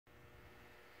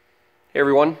Hey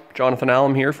everyone, Jonathan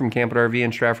Allen here from Camp RV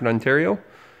in Stratford, Ontario.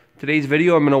 Today's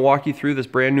video I'm going to walk you through this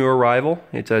brand new arrival.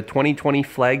 It's a 2020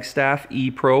 Flagstaff E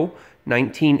Pro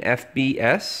 19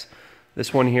 FBS.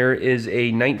 This one here is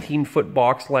a 19-foot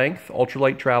box length Ultra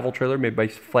Lite Travel trailer made by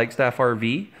Flagstaff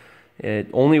RV. It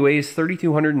only weighs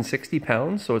 3,260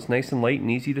 pounds, so it's nice and light and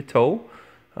easy to tow.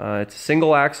 It's a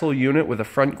single axle unit with a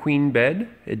front queen bed.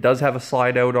 It does have a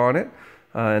slide out on it.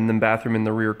 And then bathroom in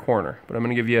the rear corner. But I'm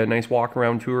going to give you a nice walk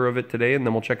around tour of it today, and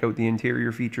then we'll check out the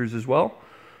interior features as well.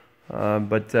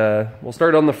 We'll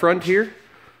start on the front here.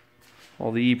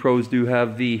 All the E-Pros do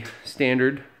have the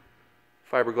standard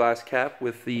fiberglass cap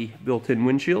with the built-in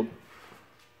windshield.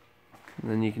 And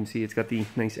then you can see it's got the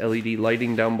nice LED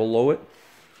lighting down below it.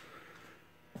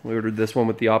 We ordered this one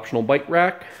with the optional bike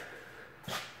rack.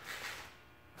 So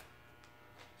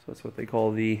that's what they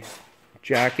call the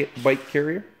jacket bike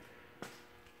carrier.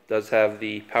 Does have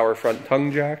the power front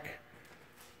tongue jack,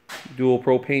 dual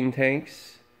propane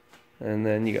tanks, and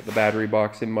then you got the battery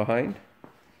box in behind.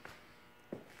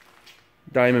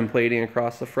 Diamond plating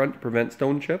across the front to prevent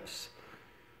stone chips.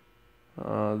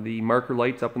 The marker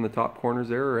lights up in the top corners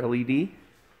there are LED. It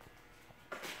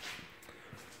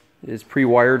is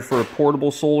pre-wired for a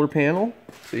portable solar panel,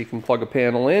 so you can plug a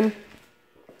panel in.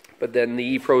 But then the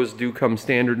E-Pros do come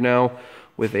standard now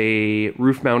with a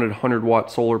roof-mounted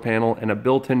 100-watt solar panel and a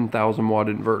built-in 1,000-watt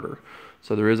inverter.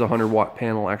 So there is a 100-watt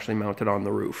panel actually mounted on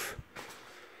the roof.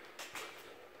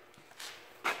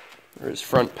 There is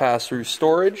front pass-through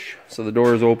storage, so the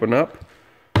doors open up.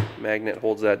 Magnet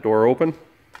holds that door open.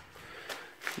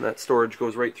 And that storage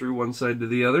goes right through one side to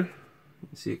the other. You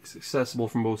can see it's accessible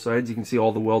from both sides. You can see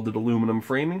all the welded aluminum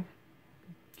framing.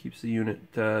 Keeps the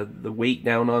unit, the weight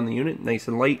down on the unit, nice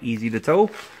and light, easy to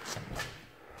tow.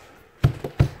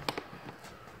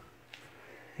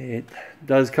 It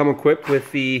does come equipped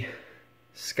with the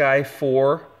Sky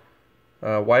 4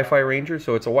 Wi-Fi Ranger,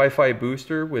 so it's a Wi-Fi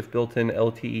booster with built-in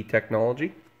LTE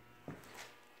technology.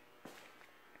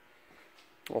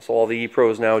 Also, all the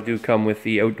E-Pros now do come with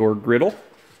the outdoor griddle. So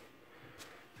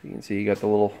you can see you got the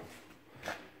little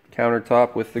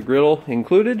countertop with the griddle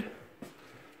included.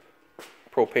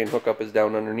 Propane hookup is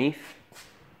down underneath.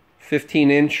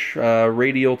 15-inch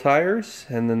radial tires,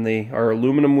 and then they are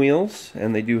aluminum wheels,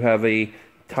 and they do have a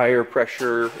tire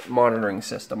pressure monitoring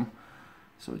system,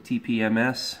 so a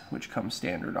TPMS, which comes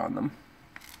standard on them.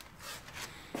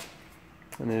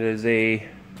 And it is a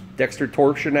Dexter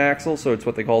torsion axle, so it's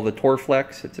what they call the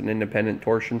Torflex. It's an independent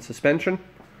torsion suspension.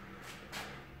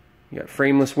 You got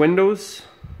frameless windows.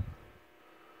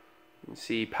 You can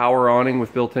see power awning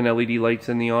with built-in LED lights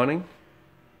in the awning.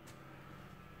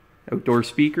 Outdoor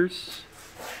speakers.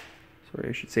 Sorry,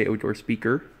 I should say outdoor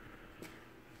speaker.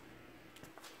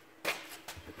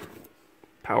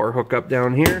 Power hookup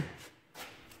down here.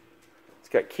 It's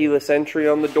got keyless entry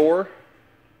on the door.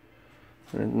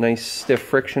 And a nice stiff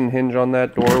friction hinge on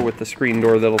that door with the screen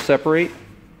door that'll separate.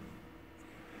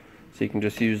 So you can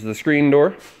just use the screen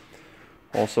door.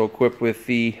 Also equipped with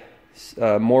the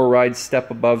more ride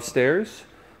step above stairs.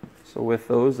 So with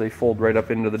those, they fold right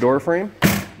up into the door frame.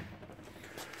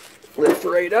 Lift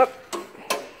right up.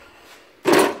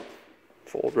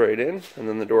 Fold right in, and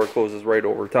then the door closes right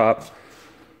over top.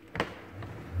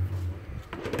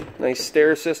 Nice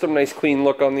stair system, nice clean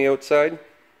look on the outside.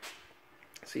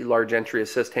 See large entry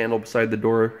assist handle beside the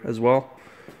door as well.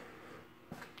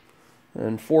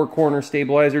 And 4 corner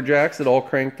stabilizer jacks that all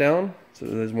crank down. So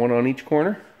there's one on each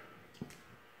corner.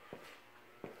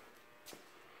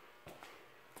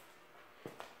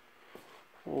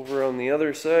 Over on the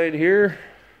other side here,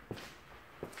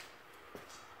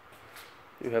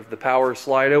 you have the power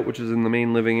slide out, which is in the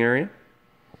main living area.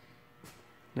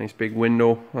 Nice big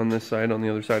window on this side. On the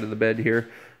other side of the bed here,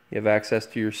 you have access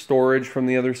to your storage from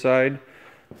the other side.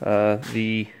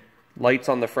 The lights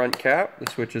on the front cap,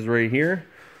 the switch is right here,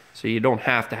 so you don't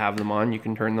have to have them on, you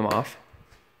can turn them off.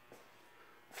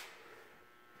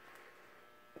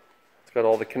 It's got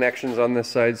all the connections on this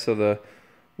side, so the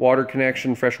water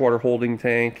connection, freshwater holding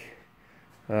tank,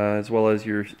 as well as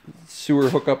your sewer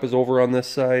hookup is over on this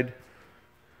side.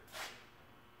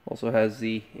 Also has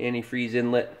the antifreeze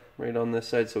inlet right on this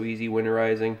side, so easy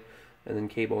winterizing, and then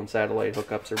cable and satellite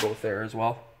hookups are both there as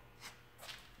well.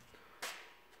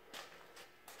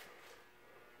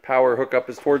 Power hookup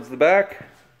is towards the back.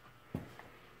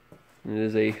 It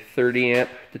is a 30 amp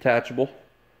detachable.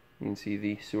 You can see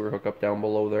the sewer hookup down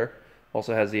below there.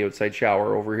 Also has the outside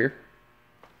shower over here.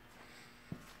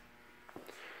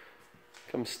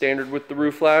 Comes standard with the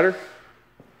roof ladder.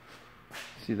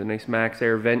 See the nice Max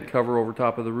Air vent cover over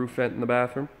top of the roof vent in the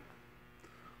bathroom.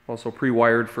 Also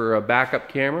pre-wired for a backup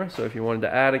camera, so if you wanted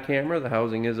to add a camera, the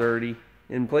housing is already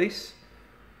in place.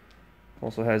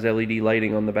 Also has LED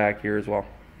lighting on the back here as well.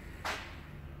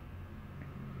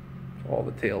 All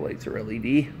the tail lights are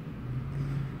LED.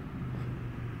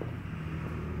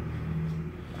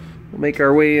 We'll make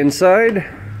our way inside.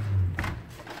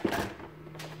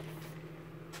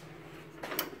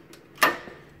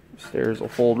 Stairs will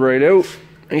fold right out.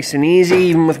 Nice and easy,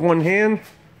 even with one hand.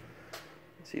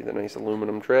 See the nice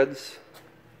aluminum treads.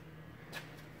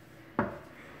 So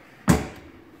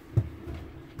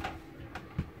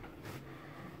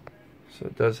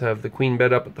it does have the queen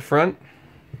bed up at the front.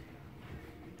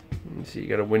 You see you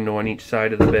got a window on each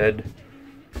side of the bed.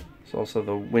 There's also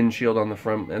the windshield on the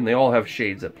front, and they all have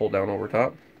shades that pull down over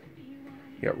top.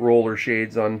 You got roller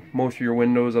shades on most of your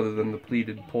windows other than the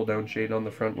pleated pull down shade on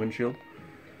the front windshield.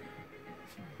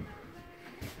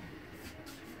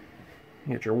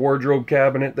 You got your wardrobe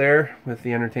cabinet there with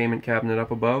the entertainment cabinet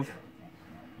up above.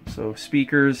 So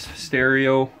speakers,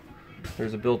 stereo,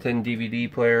 there's a built-in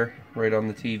DVD player right on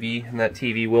the TV, and that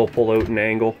TV will pull out an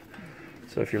angle.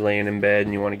 So if you're laying in bed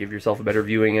and you want to give yourself a better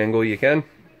viewing angle, you can.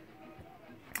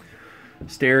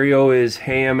 Stereo is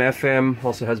AM, FM,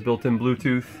 also has built-in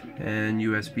Bluetooth and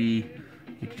USB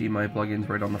HDMI plugins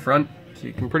right on the front. So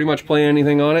you can pretty much play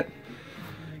anything on it.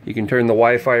 You can turn the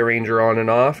Wi-Fi ranger on and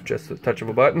off, just with a touch of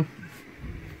a button.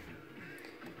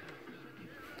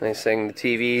 Nice thing, the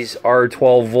TVs are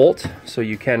 12 volt, so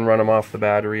you can run them off the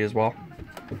battery as well.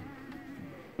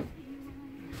 You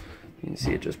can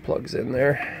see it just plugs in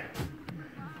there,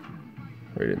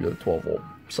 right into the 12 volt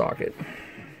socket.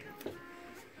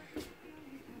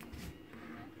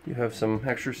 You have some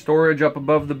extra storage up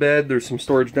above the bed. There's some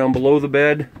storage down below the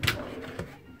bed.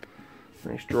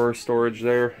 Nice drawer storage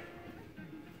there.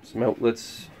 Some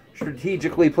outlets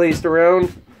strategically placed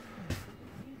around.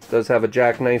 It does have a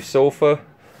jackknife sofa.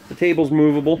 The table's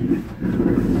movable, so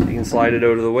you can slide it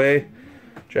out of the way.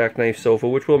 Jackknife sofa,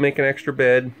 which will make an extra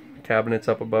bed. Cabinets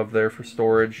up above there for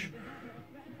storage.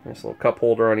 Nice little cup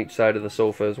holder on each side of the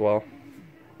sofa as well.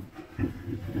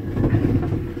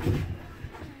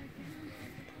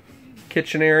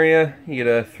 Kitchen area, you get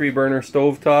a 3-burner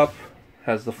stovetop.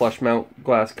 Has the flush mount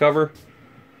glass cover.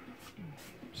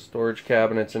 Storage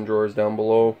cabinets and drawers down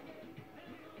below.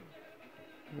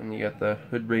 And you got the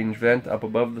hood range vent up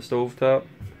above the stovetop.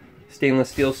 Stainless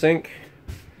steel sink.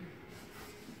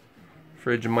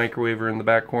 Fridge and microwave are in the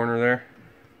back corner there.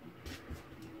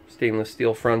 Stainless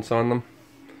steel fronts on them.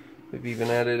 We've even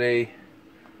added a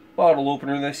bottle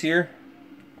opener this year.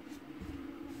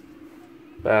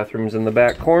 Bathroom's in the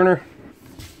back corner.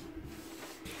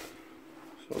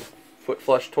 So foot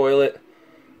flush toilet.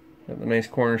 Got the nice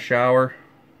corner shower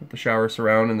with the shower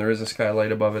surround, and there is a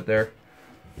skylight above it there.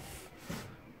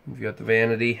 You've got the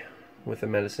vanity with a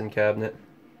medicine cabinet.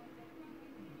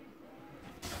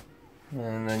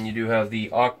 And then you do have the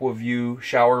AquaView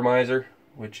shower miser,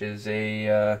 which is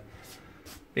a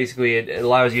basically it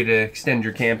allows you to extend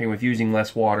your camping with using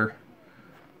less water.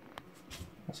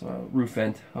 Also a roof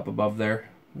vent up above there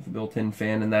with a built-in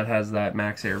fan, and that has that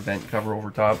max air vent cover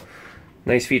over top.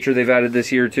 Nice feature they've added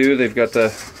this year too. They've got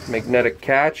the magnetic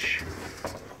catch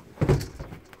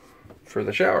for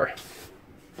the shower.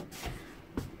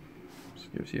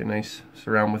 Just gives you a nice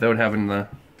surround without having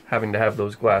to have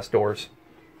those glass doors.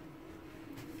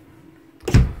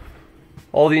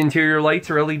 All the interior lights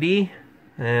are LED,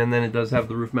 and then it does have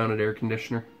the roof-mounted air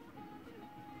conditioner.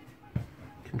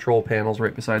 Control panels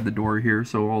right beside the door here,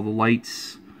 so all the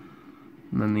lights,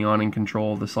 and then the awning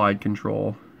control, the slide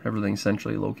control, everything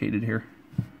essentially located here.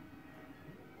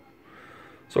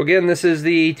 So again, this is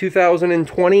the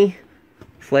 2020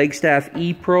 Flagstaff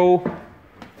E Pro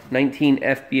 19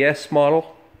 FBS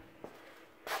model.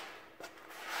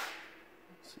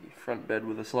 Let's see, front bed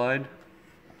with a slide.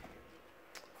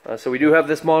 So we do have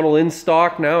this model in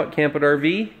stock now at Camp Out RV.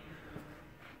 You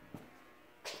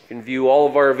can view all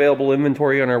of our available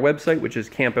inventory on our website, which is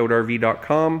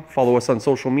campoutrv.com. Follow us on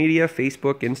social media,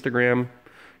 Facebook, Instagram,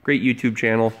 great YouTube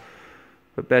channel.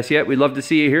 But best yet, we'd love to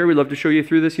see you here. We'd love to show you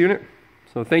through this unit.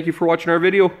 So thank you for watching our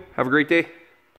video. Have a great day.